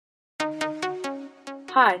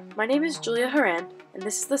Hi, my name is Julia Horan, and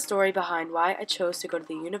this is the story behind why I chose to go to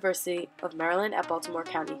the University of Maryland at Baltimore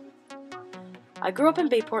County. I grew up in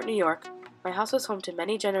Bayport, New York. My house was home to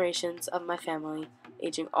many generations of my family,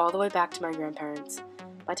 aging all the way back to my grandparents.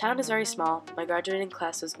 My town is very small. My graduating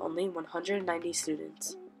class was only 190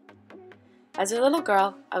 students. As a little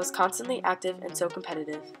girl, I was constantly active and so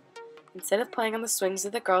competitive. Instead of playing on the swings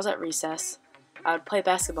with the girls at recess, I would play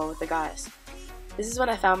basketball with the guys. This is when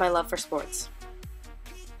I found my love for sports.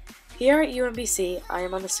 Here at UMBC, I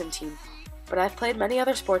am on the swim team, but I've played many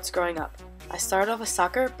other sports growing up. I started off with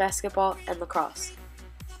soccer, basketball, and lacrosse.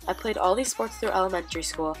 I played all these sports through elementary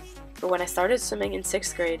school, but when I started swimming in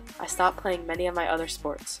 6th grade, I stopped playing many of my other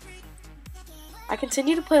sports. I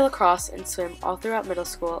continued to play lacrosse and swim all throughout middle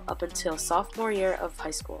school up until sophomore year of high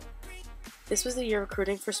school. This was the year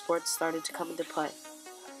recruiting for sports started to come into play.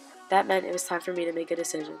 That meant it was time for me to make a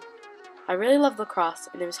decision. I really loved lacrosse,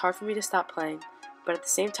 and it was hard for me to stop playing, but at the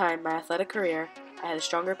same time, my athletic career, I had a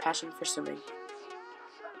stronger passion for swimming.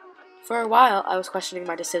 For a while, I was questioning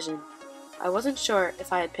my decision. I wasn't sure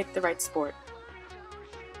if I had picked the right sport.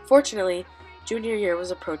 Fortunately, junior year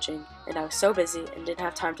was approaching, and I was so busy and didn't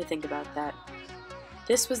have time to think about that.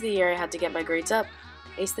 This was the year I had to get my grades up,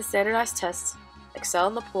 ace the standardized tests, excel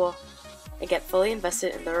in the pool, and get fully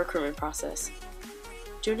invested in the recruitment process.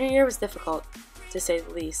 Junior year was difficult, to say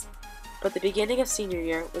the least, but the beginning of senior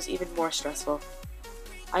year was even more stressful.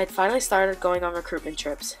 I had finally started going on recruitment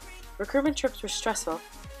trips. Recruitment trips were stressful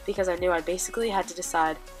because I knew I basically had to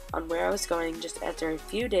decide on where I was going just after a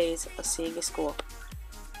few days of seeing a school.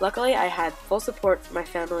 Luckily, I had full support from my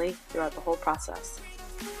family throughout the whole process.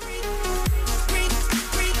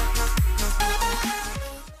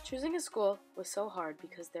 Choosing a school was so hard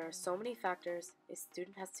because there are so many factors a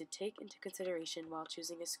student has to take into consideration while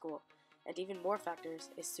choosing a school, and even more factors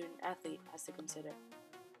a student athlete has to consider.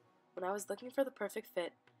 When I was looking for the perfect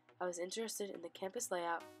fit, I was interested in the campus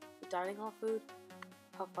layout, the dining hall food,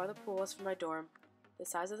 how far the pool was from my dorm, the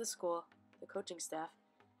size of the school, the coaching staff,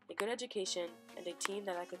 a good education, and a team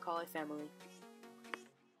that I could call a family.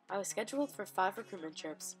 I was scheduled for 5 recruitment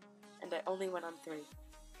trips, and I only went on 3.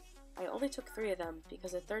 I only took 3 of them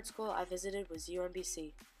because the third school I visited was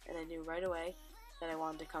UMBC, and I knew right away that I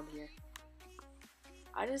wanted to come here.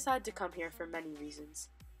 I decided to come here for many reasons.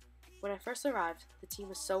 When I first arrived, the team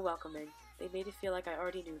was so welcoming. They made it feel like I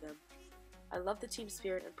already knew them. I loved the team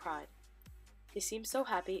spirit and pride. They seemed so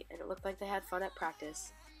happy, and it looked like they had fun at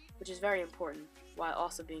practice, which is very important, while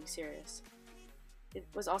also being serious. It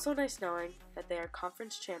was also nice knowing that they are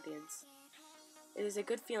conference champions. It is a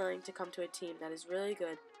good feeling to come to a team that is really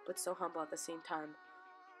good, but so humble at the same time.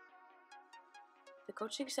 The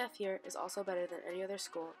coaching staff here is also better than any other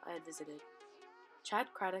school I had visited. Chad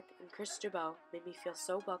Craddock and Chris Jabot made me feel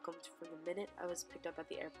so welcomed from the minute I was picked up at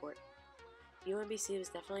the airport. UMBC was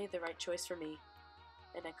definitely the right choice for me,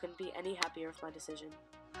 and I couldn't be any happier with my decision.